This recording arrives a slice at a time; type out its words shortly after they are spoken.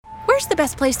Where's the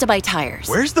best place to buy tires?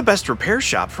 Where's the best repair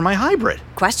shop for my hybrid?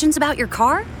 Questions about your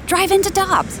car? Drive into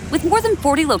Dobbs. With more than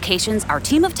 40 locations, our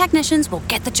team of technicians will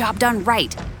get the job done right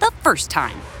the first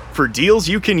time. For deals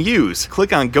you can use,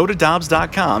 click on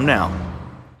gotodobbs.com now.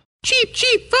 Cheap,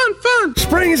 cheap, fun, fun.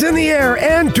 Spring is in the air,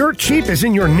 and Dirt Cheap is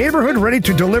in your neighborhood ready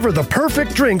to deliver the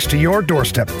perfect drinks to your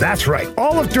doorstep. That's right.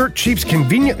 All of Dirt Cheap's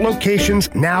convenient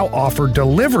locations now offer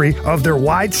delivery of their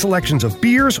wide selections of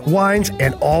beers, wines,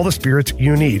 and all the spirits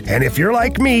you need. And if you're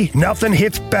like me, nothing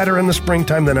hits better in the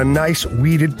springtime than a nice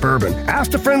weeded bourbon.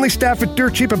 Ask the friendly staff at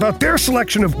Dirt Cheap about their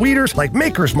selection of weeders like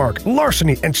Maker's Mark,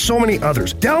 Larceny, and so many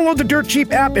others. Download the Dirt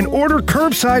Cheap app and order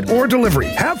curbside or delivery.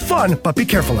 Have fun, but be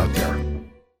careful out there.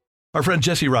 Our friend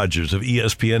Jesse Rogers of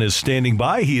ESPN is standing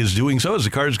by. He is doing so as the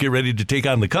Cards get ready to take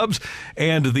on the Cubs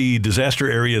and the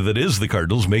disaster area that is the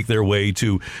Cardinals make their way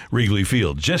to Wrigley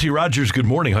Field. Jesse Rogers, good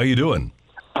morning. How you doing?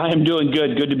 I'm doing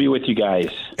good. Good to be with you guys.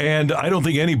 And I don't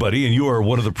think anybody, and you are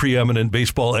one of the preeminent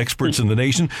baseball experts in the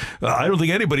nation, I don't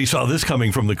think anybody saw this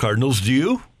coming from the Cardinals. Do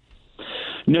you?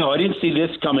 No, I didn't see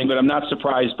this coming, but I'm not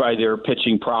surprised by their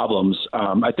pitching problems.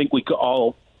 I think we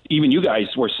all, even you guys,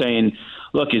 were saying,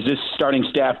 look, is this starting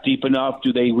staff deep enough?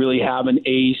 Do they really have an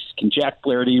ace? Can Jack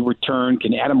Flaherty return?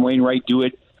 Can Adam Wainwright do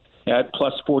it at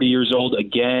plus 40 years old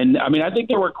again? I mean, I think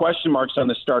there were question marks on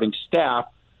the starting staff,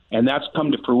 and that's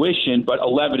come to fruition, but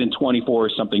 11-24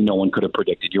 is something no one could have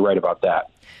predicted. You're right about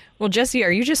that. Well, Jesse,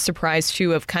 are you just surprised,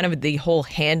 too, of kind of the whole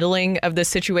handling of this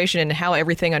situation and how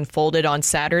everything unfolded on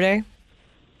Saturday?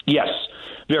 Yes,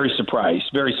 very surprised.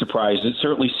 Very surprised. It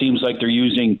certainly seems like they're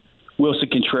using Wilson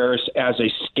Contreras as a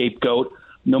scapegoat.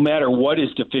 No matter what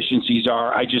his deficiencies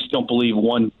are, I just don't believe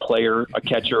one player, a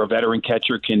catcher, a veteran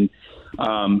catcher, can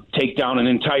take down an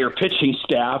entire pitching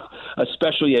staff,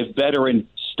 especially a veteran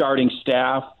starting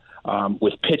staff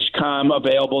with PitchCom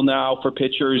available now for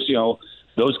pitchers. You know,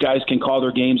 those guys can call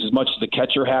their games as much as the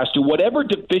catcher has to. Whatever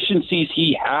deficiencies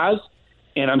he has,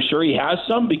 and I'm sure he has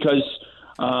some because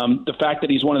the fact that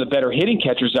he's one of the better hitting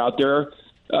catchers out there,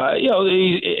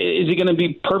 is he going to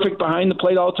be perfect behind the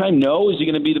plate all the time? No. Is he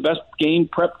going to be the best game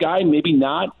prep guy? Maybe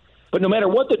not. But no matter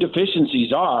what the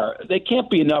deficiencies are, they can't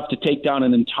be enough to take down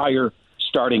an entire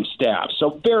starting staff.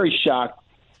 So very shocked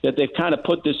that they've kind of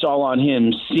put this all on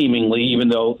him, seemingly, even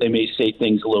though they may say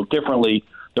things a little differently.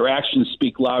 Their actions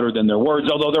speak louder than their words,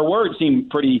 although their words seem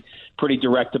pretty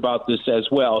direct about this as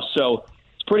well. So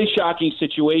it's a pretty shocking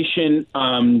situation.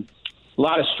 A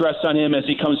lot of stress on him as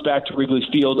he comes back to Wrigley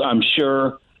Field, I'm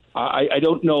sure. I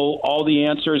don't know all the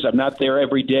answers. I'm not there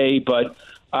every day, but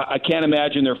I can't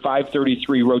imagine their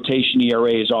 5.33 rotation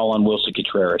ERA is all on Wilson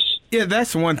Contreras. Yeah,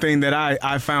 that's one thing that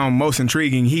I found most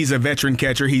intriguing. He's a veteran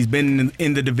catcher. He's been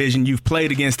in the division. You've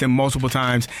played against him multiple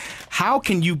times. How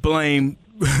can you blame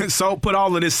put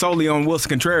all of this solely on Wilson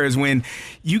Contreras when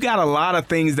you got a lot of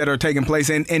things that are taking place?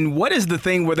 And what is the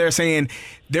thing where they're saying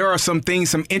there are some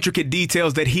things, some intricate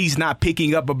details that he's not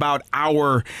picking up about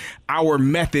our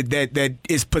method that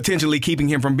is potentially keeping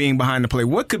him from being behind the plate?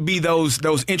 What could be those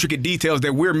intricate details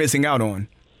that we're missing out on?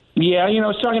 Yeah, I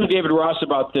was talking to David Ross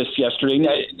about this yesterday.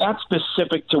 Not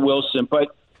specific to Wilson,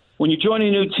 but when you join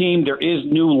a new team, there is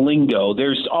new lingo.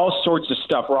 There's all sorts of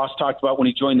stuff. Ross talked about when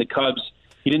he joined the Cubs.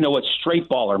 He didn't know what straight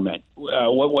baller meant.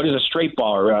 What is a straight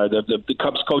baller? The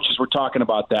Cubs coaches were talking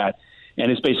about that,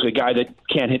 and it's basically a guy that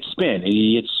can't hit spin.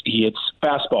 He hits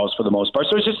fastballs for the most part.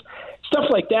 So it's just stuff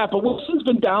like that. But Wilson's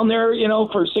been down there,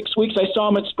 for 6 weeks. I saw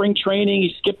him at spring training.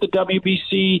 He skipped the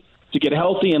WBC to get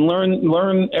healthy and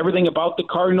learn everything about the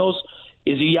Cardinals.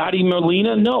 Is he Yadi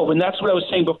Molina? No, and that's what I was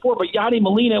saying before. But Yadi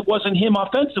Molina wasn't him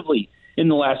offensively in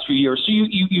the last few years. So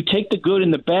you take the good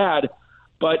and the bad,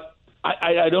 but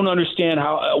I don't understand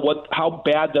how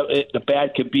bad the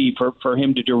bad could be for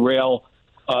him to derail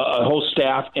a whole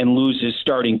staff and lose his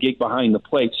starting gig behind the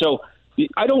plate. So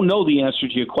I don't know the answer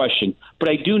to your question, but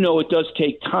I do know it does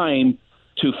take time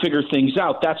to figure things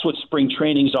out. That's what spring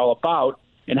training is all about.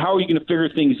 And how are you going to figure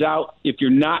things out if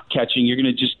you're not catching? You're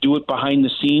going to just do it behind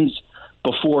the scenes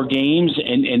before games,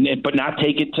 but not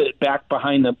take it back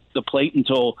behind the plate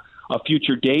until a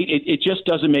future date. It just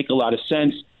doesn't make a lot of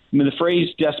sense. I mean, the phrase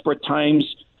 "desperate times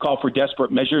call for desperate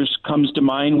measures" comes to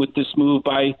mind with this move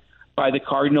by the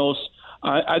Cardinals.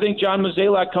 I think John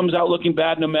Mozeliak comes out looking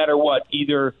bad no matter what.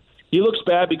 Either he looks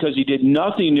bad because he did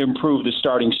nothing to improve the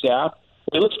starting staff,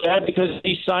 or he looks bad because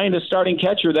he signed a starting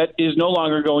catcher that is no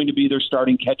longer going to be their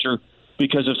starting catcher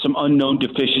because of some unknown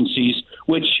deficiencies,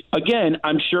 which, again,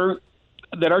 I'm sure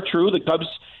that are true. The Cubs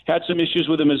had some issues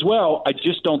with him as well. I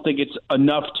just don't think it's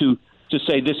enough to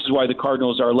say this is why the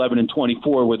Cardinals are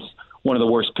 11-24 one of the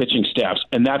worst pitching staffs.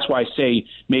 And that's why I say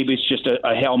maybe it's just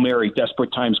a Hail Mary,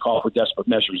 desperate times call for desperate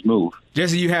measures move.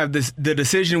 Jesse, you have the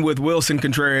decision with Wilson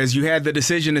Contreras. You had the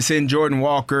decision to send Jordan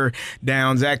Walker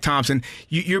down, Zach Thompson.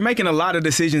 You're making a lot of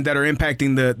decisions that are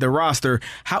impacting the roster.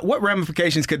 What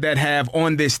ramifications could that have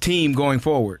on this team going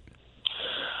forward?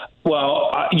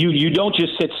 Well, you don't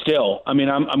just sit still. I mean,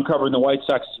 I'm covering the White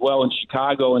Sox as well in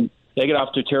Chicago, and they get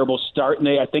off to a terrible start, and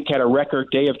they, I think, had a record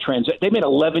day of They made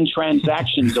 11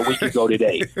 transactions a week ago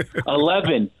today.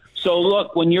 11. So,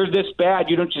 look, when you're this bad,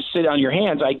 you don't just sit on your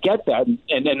hands. I get that,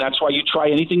 and that's why you try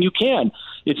anything you can.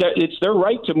 It's their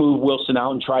right to move Wilson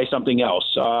out and try something else.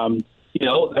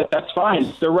 That's fine.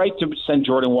 It's their right to send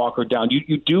Jordan Walker down.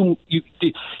 You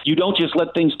don't just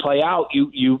let things play out.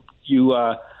 You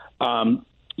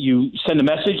send a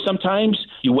message sometimes.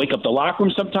 You wake up the locker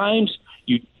room sometimes.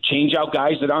 You change out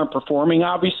guys that aren't performing,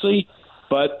 obviously,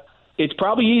 but it's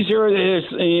probably easier. There's,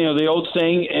 the old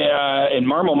saying, and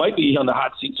Marmo might be on the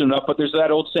hot seat soon enough, but there's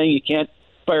that old saying, you can't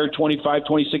fire 25,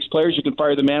 26 players, you can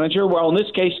fire the manager. Well, in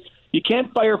this case, you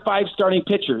can't fire 5 starting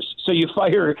pitchers, so you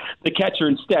fire the catcher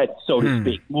instead, so to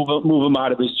speak, move him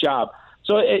out of his job.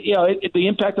 So, the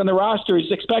impact on the roster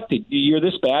is expected. You're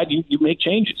this bad, you make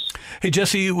changes. Hey,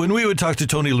 Jesse, when we would talk to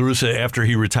Tony La Russa after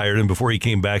he retired and before he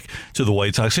came back to the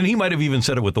White Sox, and he might have even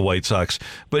said it with the White Sox,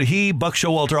 but Buck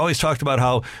Showalter, always talked about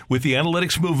how with the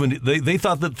analytics movement, they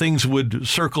thought that things would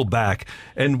circle back.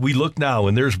 And we look now,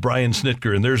 and there's Brian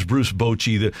Snitker, and there's Bruce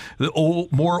Bochy, the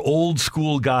more old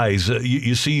school guys.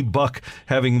 You see Buck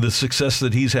having the success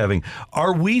that he's having.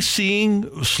 Are we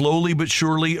seeing slowly but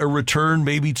surely a return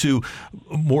maybe to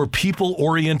more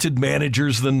people-oriented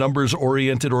managers than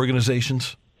numbers-oriented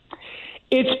organizations?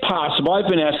 It's possible. I've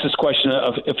been asked this question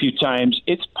a few times.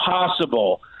 It's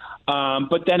possible.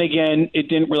 But then again, it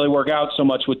didn't really work out so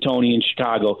much with Tony in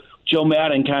Chicago. Joe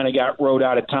Madden kind of got rode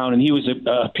out of town, and he was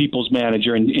a people's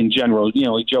manager in general.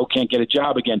 Joe can't get a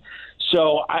job again.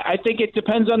 So I think it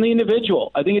depends on the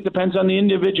individual. I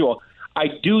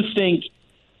do think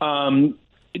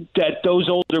that those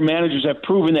older managers have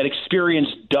proven that experience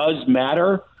does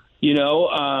matter.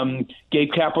 Gabe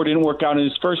Kapler didn't work out in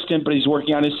his first stint, but he's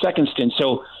working on his second stint.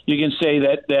 So you can say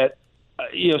that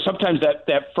sometimes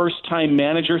that first time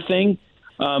manager thing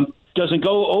doesn't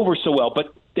go over so well,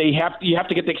 but you have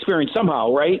to get the experience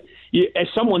somehow, right? As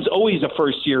someone's always a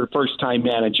first time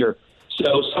manager.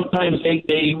 So sometimes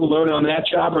they learn on that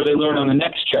job or they learn on the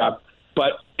next job.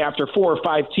 But after 4 or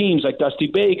 5 teams like Dusty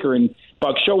Baker and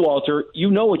Buck Showalter, you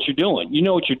know what you're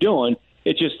doing.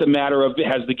 It's just a matter of,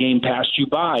 has the game passed you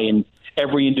by, and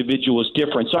every individual is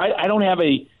different. So I don't have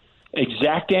a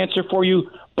exact answer for you,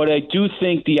 but I do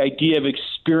think the idea of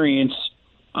experience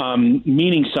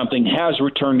meaning something has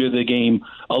returned to the game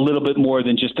a little bit more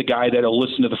than just the guy that'll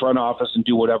listen to the front office and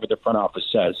do whatever the front office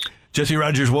says. Jesse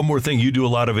Rogers, one more thing. You do a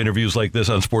lot of interviews like this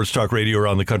on Sports Talk Radio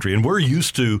around the country, and we're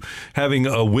used to having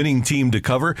a winning team to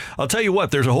cover. I'll tell you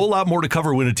what, there's a whole lot more to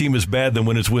cover when a team is bad than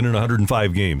when it's winning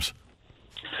 105 games.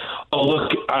 Oh,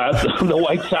 look, the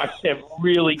White Sox have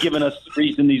really given us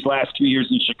reason these last 2 years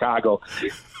in Chicago.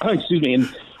 Excuse me.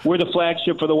 And we're the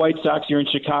flagship for the White Sox here in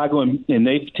Chicago, and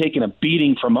they've taken a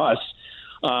beating from us.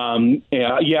 There's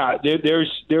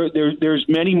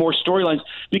many more storylines,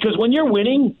 because when you're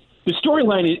winning, the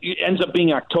storyline ends up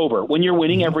being October. When you're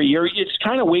winning every year, it's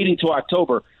kind of waiting till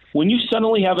October. When you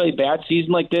suddenly have a bad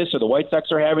season like this, or the White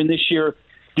Sox are having this year,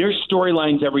 there's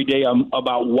storylines every day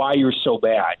about why you're so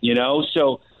bad,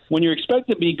 So when you're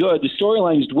expected to be good, the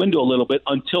storylines dwindle a little bit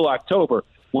until October.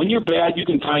 When you're bad, you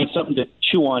can find something to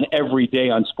chew on every day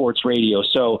on sports radio.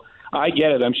 So I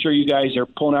get it. I'm sure you guys are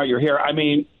pulling out your hair. I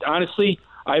mean, honestly,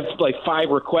 I have like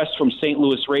 5 requests from St.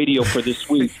 Louis radio for this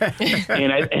week.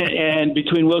 and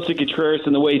between Wilson Contreras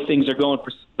and the way things are going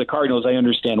for the Cardinals, I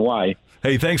understand why.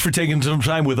 Hey, thanks for taking some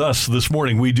time with us this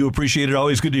morning. We do appreciate it.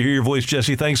 Always good to hear your voice,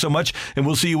 Jesse. Thanks so much, and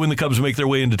we'll see you when the Cubs make their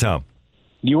way into town.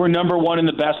 You were number 1 and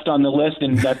the best on the list,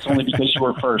 and that's only because you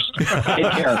were first.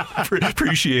 Take care.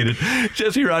 Appreciate it.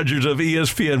 Jesse Rogers of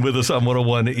ESPN with us on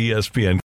 101 ESPN.